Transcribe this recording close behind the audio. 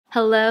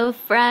Hello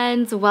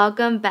friends,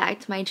 welcome back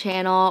to my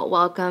channel.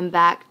 Welcome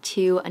back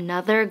to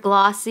another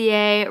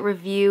Glossier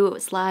review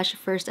slash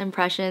first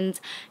impressions.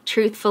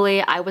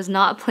 Truthfully, I was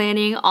not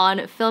planning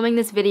on filming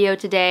this video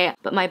today,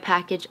 but my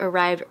package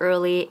arrived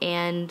early,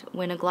 and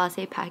when a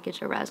Glossier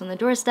package arrives on the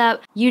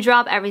doorstep, you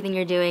drop everything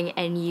you're doing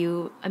and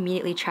you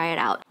immediately try it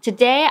out.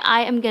 Today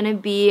I am gonna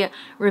be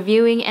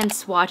reviewing and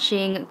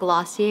swatching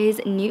Glossier's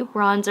new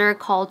bronzer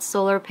called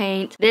Solar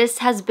Paint. This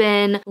has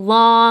been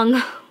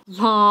long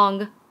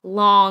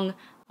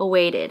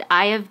awaited.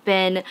 I have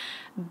been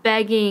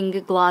begging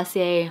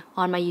Glossier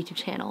on my YouTube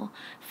channel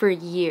for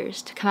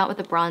years to come out with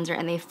a bronzer,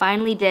 and they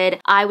finally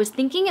did. I was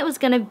thinking it was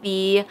gonna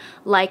be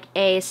like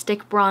a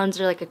stick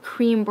bronzer, like a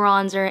cream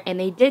bronzer, and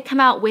they did come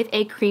out with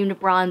a creamed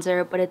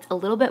bronzer, but it's a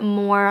little bit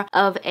more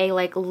of a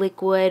like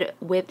liquid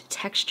whipped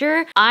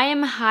texture. I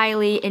am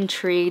highly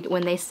intrigued.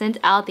 When they sent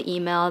out the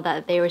email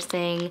that they were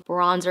saying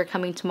bronzer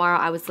coming tomorrow,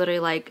 I was literally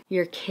like,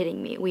 you're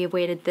kidding me. We have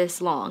waited this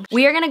long.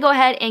 We are gonna go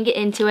ahead and get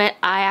into it.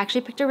 I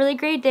actually picked a really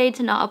great day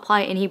to not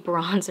apply any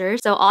bronzer.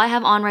 So all I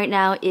have on right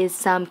now is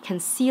some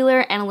concealer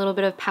and a little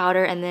bit of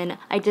powder, and then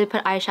I did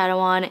put eyeshadow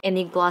on in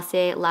the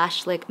Glossier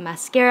Lash Lick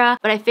Mascara,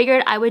 but I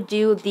figured I would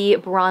do the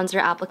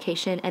bronzer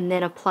application and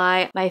then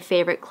apply my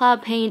favorite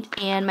cloud paint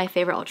and my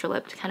favorite ultra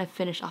lip to kind of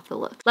finish off the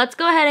look. Let's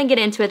go ahead and get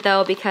into it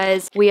though,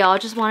 because we all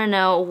just want to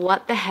know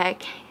what the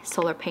heck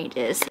Solar Paint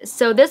is.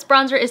 So this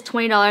bronzer is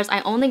 $20.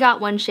 I only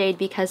got one shade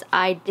because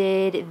I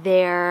did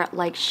their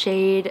like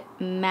shade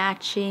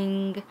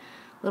matching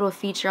little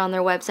feature on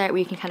their website where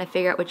you can kind of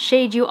figure out which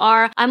shade you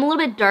are. I'm a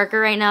little bit darker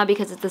right now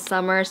because it's the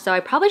summer, so I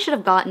probably should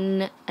have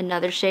gotten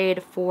another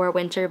shade for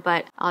winter,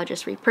 but I'll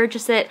just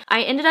repurchase it.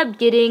 I ended up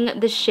getting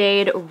the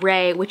shade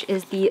Ray, which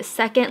is the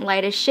second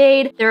lightest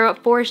shade. There are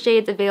 4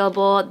 shades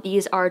available.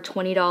 These are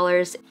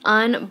 $20.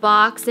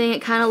 Unboxing,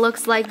 it kind of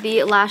looks like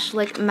the Lash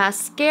Lick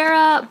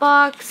Mascara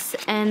box,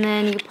 and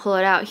then you pull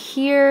it out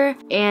here,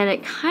 and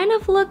it kind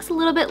of looks a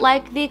little bit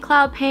like the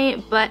cloud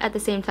paint, but at the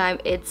same time,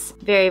 it's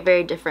very,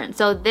 very different.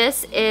 So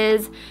this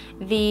is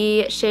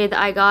the shade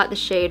that I got, the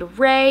shade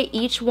Ray.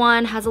 Each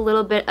one has a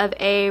little bit of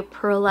a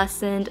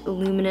pearlescent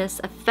luminous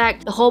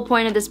effect. The whole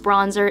point of this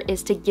bronzer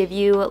is to give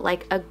you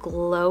like a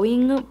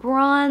glowing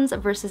bronze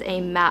versus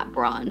a matte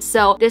bronze.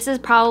 So this is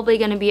probably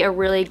going to be a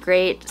really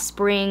great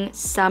spring,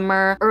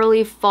 summer,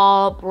 early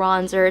fall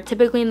bronzer.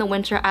 Typically in the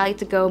winter I like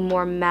to go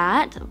more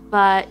matte,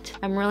 but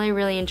I'm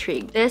really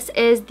intrigued. This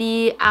is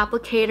the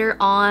applicator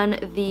on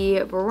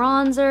the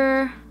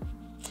bronzer.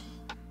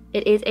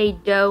 It is a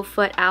doe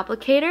foot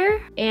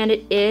applicator, and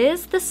it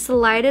is the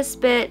slightest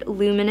bit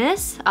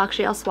luminous.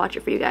 Actually, I'll swatch it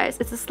for you guys.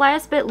 It's the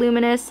slightest bit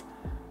luminous,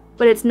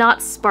 but it's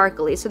not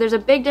sparkly. So there's a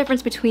big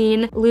difference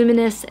between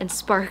luminous and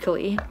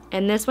sparkly.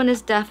 And this one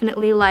is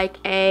definitely like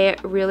a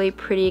really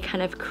pretty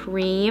kind of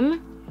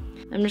cream.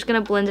 I'm just gonna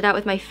blend it out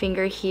with my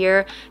finger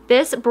here.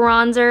 This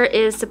bronzer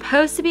is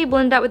supposed to be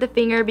blended out with the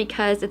finger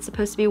because it's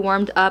supposed to be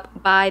warmed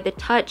up by the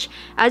touch.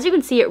 As you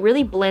can see, it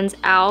really blends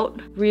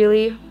out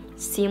really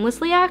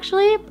seamlessly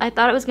actually. I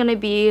thought it was gonna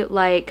be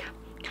like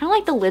kind of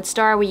like the lid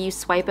star where you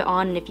swipe it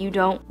on, and if you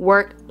don't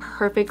work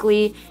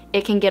perfectly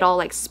it can get all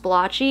like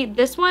splotchy.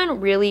 This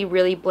one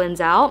really blends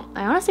out.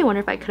 I honestly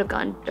wonder if I could have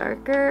gone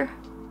darker.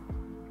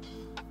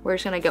 We're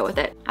just gonna go with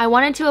it. I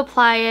wanted to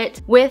apply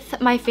it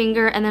with my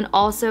finger and then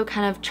also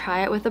kind of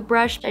try it with a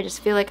brush. I just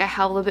feel like I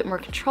have a little bit more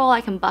control.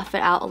 I can buff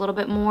it out a little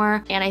bit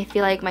more, and I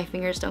feel like my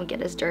fingers don't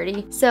get as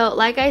dirty. So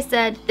like I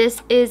said,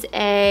 this is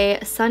a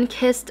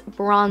sun-kissed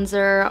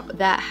bronzer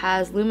that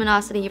has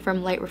luminosity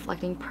from light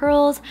reflecting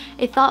pearls,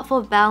 a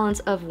thoughtful balance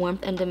of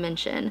warmth and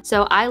dimension.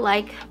 So I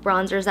like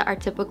bronzers that are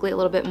typically a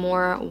little bit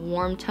more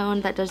warm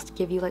toned, that does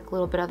give you like a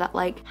little bit of that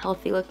like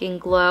healthy looking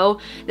glow.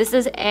 This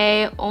is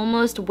a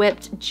almost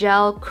whipped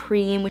gel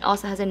cream, which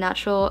also has a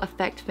natural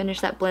effect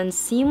finish that blends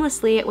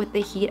seamlessly with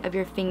the heat of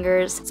your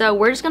fingers. So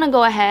we're just gonna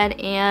go ahead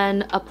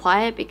and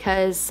apply it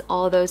because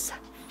all those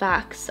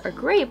facts are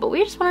great, but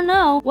we just want to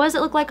know, what does it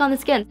look like on the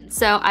skin?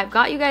 So I've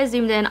got you guys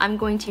zoomed in. I'm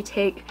going to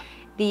take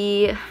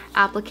the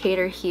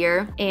applicator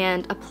here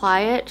and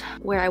apply it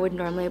where I would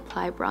normally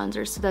apply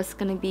bronzer. So that's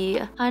gonna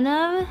be kind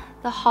of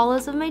the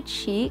hollows of my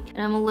cheek,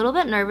 and I'm a little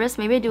bit nervous.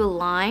 Maybe I do a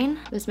line.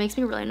 This makes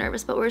me really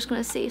nervous, but we're just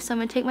gonna see. So I'm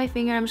gonna take my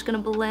finger and I'm just gonna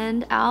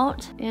blend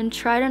out and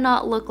try to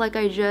not look like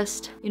I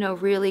just, you know,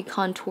 really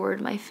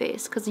contoured my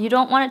face, because you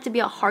don't want it to be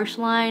a harsh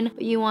line,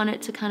 but you want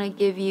it to kind of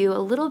give you a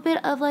little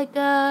bit of like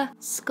a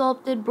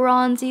sculpted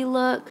bronzy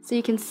look. So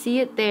you can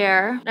see it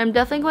there. And I'm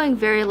definitely going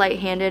very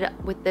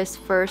light-handed with this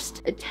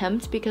first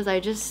attempt because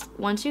I just,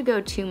 once you go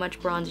too much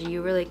bronzer,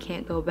 you really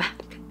can't go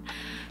back.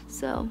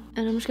 So,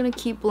 and I'm just gonna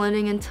keep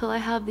blending until I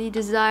have the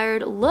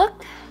desired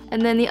look.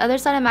 And then the other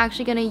side, I'm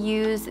actually gonna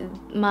use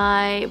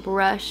my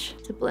brush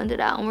to blend it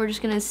out, and we're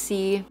just gonna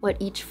see what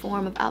each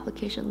form of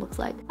application looks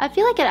like. I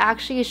feel like it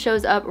actually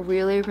shows up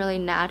really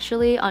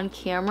naturally on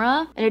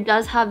camera, and it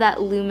does have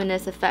that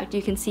luminous effect.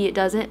 You can see it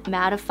doesn't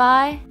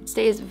mattify. It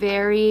stays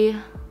very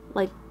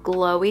like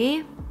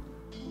glowy.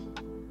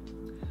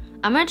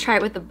 I'm gonna try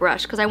it with the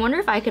brush because I wonder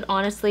if I could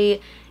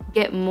honestly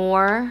get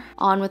more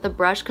on with the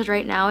brush because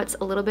right now it's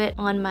a little bit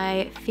on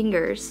my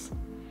fingers,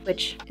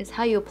 which is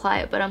how you apply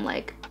it, but I'm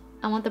like,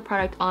 I want the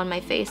product on my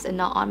face and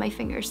not on my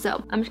fingers.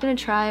 So I'm just gonna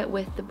try it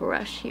with the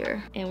brush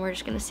here and we're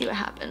just gonna see what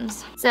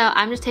happens. So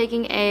I'm just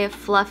taking a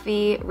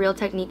fluffy Real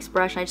Techniques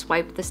brush. I just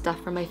wiped the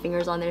stuff from my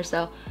fingers on there,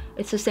 so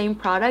it's the same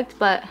product,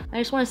 but I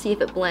just wanna see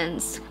if it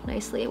blends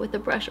nicely with the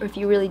brush or if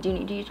you really do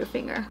need to use your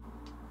finger.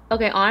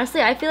 Okay,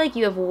 honestly, I feel like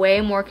you have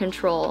way more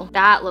control.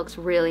 That looks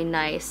really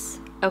nice.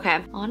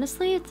 Okay,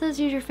 honestly, it says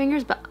use your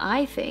fingers, but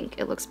I think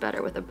it looks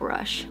better with a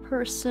brush,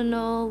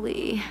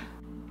 personally.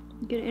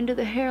 Get into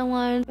the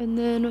hairline and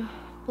then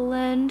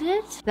blend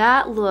it.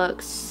 That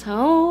looks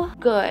so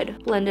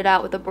good blended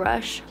out with a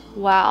brush.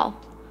 Wow.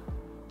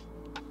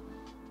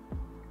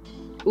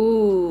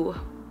 Ooh.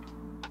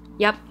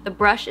 Yep, the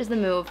brush is the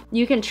move.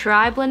 You can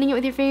try blending it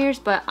with your fingers,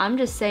 but I'm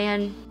just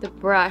saying the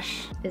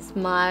brush is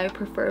my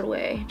preferred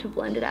way to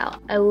blend it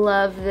out. I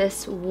love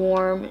this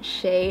warm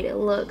shade. It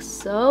looks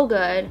so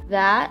good.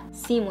 That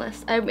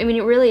seamless. I mean,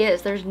 it really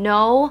is. There's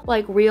no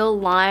like real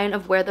line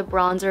of where the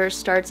bronzer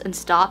starts and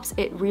stops.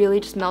 It really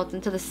just melts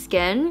into the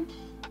skin.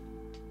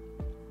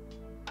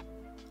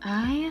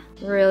 I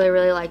really,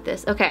 really like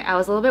this. Okay, I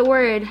was a little bit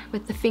worried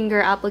with the finger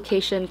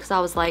application because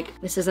I was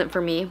like, this isn't for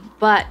me.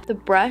 But the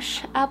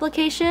brush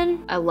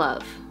application, I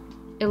love.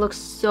 It looks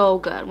so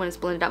good when it's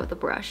blended out with the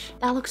brush.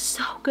 That looks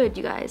so good,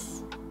 you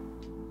guys.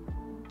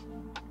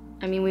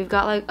 I mean, we've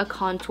got like a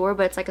contour,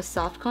 but it's like a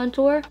soft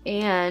contour.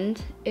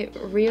 And it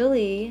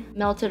really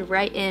melted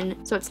right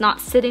in. So it's not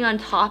sitting on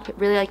top, it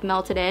really like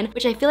melted in.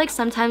 Which I feel like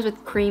sometimes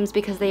with creams,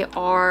 because they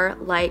are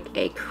like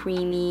a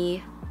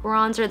creamy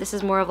bronzer, this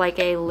is more of like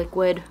a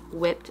liquid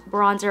whipped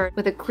bronzer.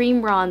 With a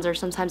cream bronzer,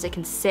 sometimes it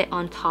can sit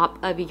on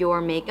top of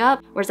your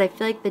makeup, whereas I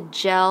feel like the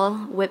gel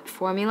whipped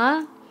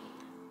formula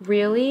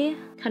really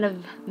kind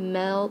of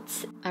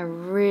melts. I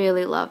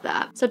really love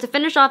that. So to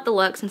finish off the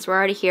look, since we're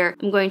already here,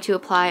 I'm going to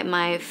apply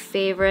my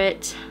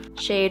favorite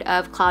shade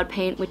of cloud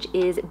paint, which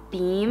is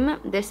Beam.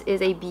 This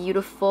is a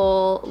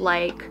beautiful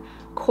like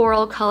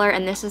coral color,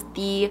 and this is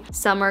the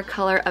summer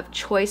color of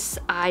choice.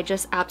 I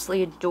just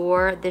absolutely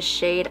adore this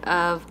shade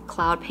of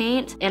cloud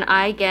paint, and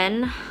I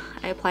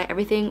apply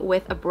everything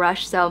with a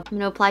brush. So I'm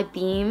gonna apply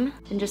Beam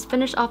and just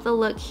finish off the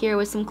look here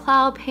with some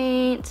cloud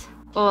paint.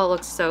 Oh, it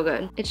looks so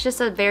good. It's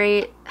just a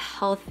very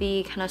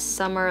healthy kind of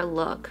summer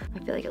look. I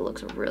feel like it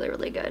looks really,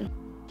 really good.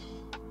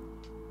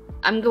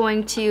 I'm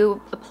going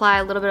to apply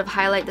a little bit of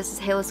highlight. This is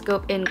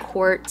Haloscope in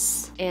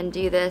Quartz, and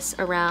do this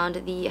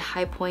around the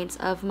high points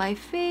of my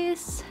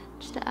face,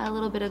 just to add a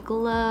little bit of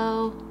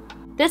glow.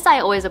 This I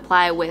always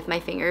apply with my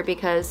finger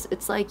because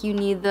it's like you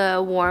need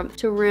the warmth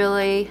to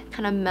really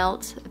kind of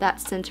melt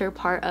that center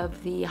part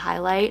of the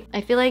highlight.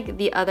 I feel like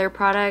the other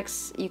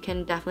products you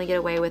can definitely get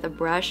away with a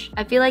brush.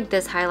 I feel like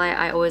this highlight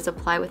I always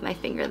apply with my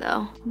finger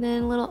though. And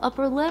then a little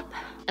upper lip.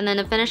 And then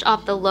to finish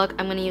off the look,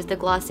 I'm gonna use the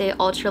Glossier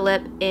Ultra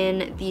Lip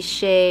in the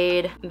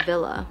shade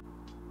Villa.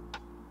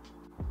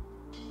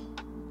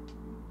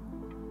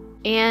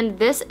 And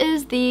this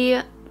is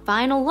the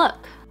final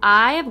look.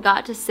 I have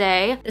got to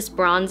say, this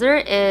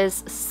bronzer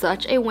is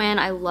such a win.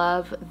 I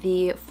love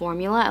the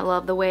formula. I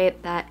love the way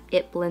that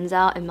it blends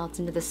out and melts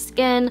into the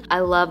skin. I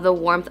love the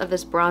warmth of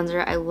this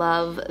bronzer. I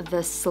love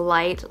the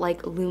slight,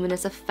 like,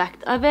 luminous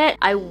effect of it.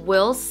 I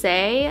will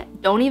say,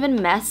 don't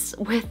even mess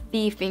with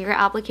the finger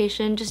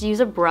application. Just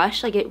use a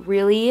brush. Like, it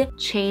really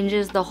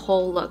changes the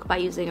whole look by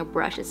using a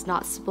brush. It's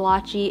not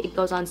splotchy. It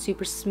goes on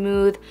super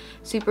smooth,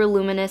 super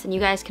luminous, and you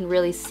guys can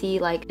really see,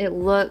 like, it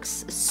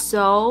looks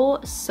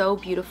so, so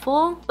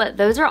beautiful. But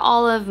those are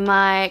all of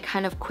my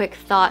kind of quick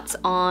thoughts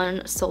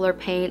on solar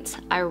paint.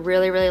 I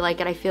really, really like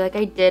it. I feel like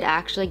I did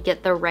actually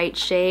get the right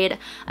shade.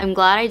 I'm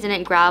glad I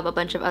didn't grab a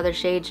bunch of other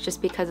shades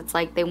just because it's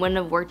like they wouldn't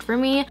have worked for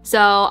me.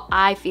 So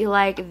I feel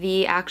like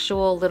the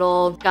actual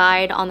little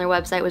guide on their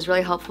website was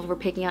really helpful for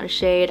picking out a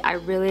shade. I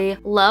really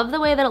love the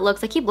way that it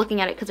looks. I keep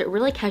looking at it because it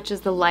really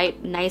catches the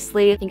light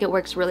nicely. I think it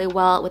works really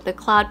well with the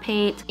cloud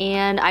paint,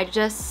 and I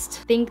just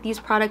think these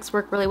products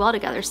work really well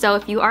together. So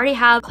if you already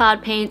have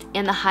cloud paint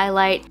and the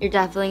highlight, you're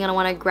definitely gonna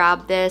wanna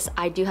grab this.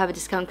 I do have a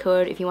discount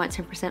code if you want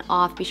 10%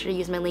 off. Be sure to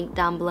use my link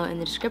down below in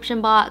the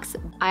description box.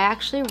 I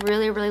actually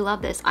really, really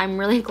love this. I'm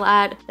really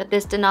glad that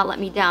this did not let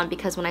me down,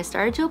 because when I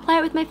started to apply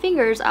it with my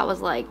fingers, I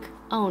was like,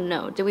 oh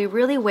no, did we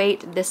really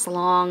wait this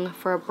long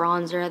for a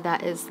bronzer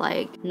that is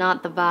like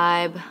not the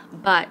vibe?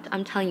 But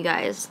I'm telling you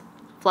guys,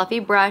 fluffy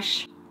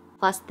brush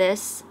plus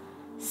this,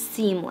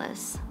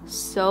 seamless.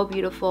 So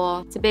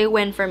beautiful. It's a big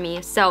win for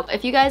me. So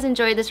if you guys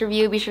enjoyed this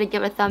review, be sure to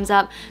give it a thumbs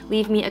up.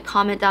 Leave me a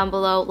comment down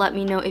below. Let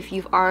me know if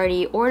you've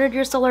already ordered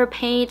your solar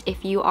paint,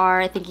 if you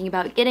are thinking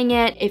about getting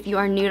it. If you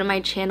are new to my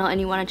channel and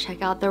you want to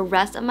check out the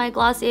rest of my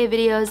Glossier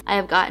videos, I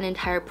have got an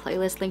entire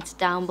playlist linked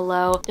down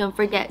below. Don't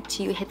forget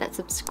to hit that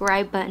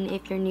subscribe button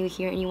if you're new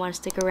here and you want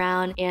to stick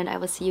around. And I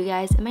will see you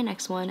guys in my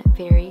next one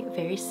very,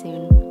 very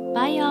soon.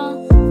 Bye,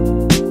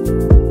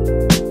 y'all.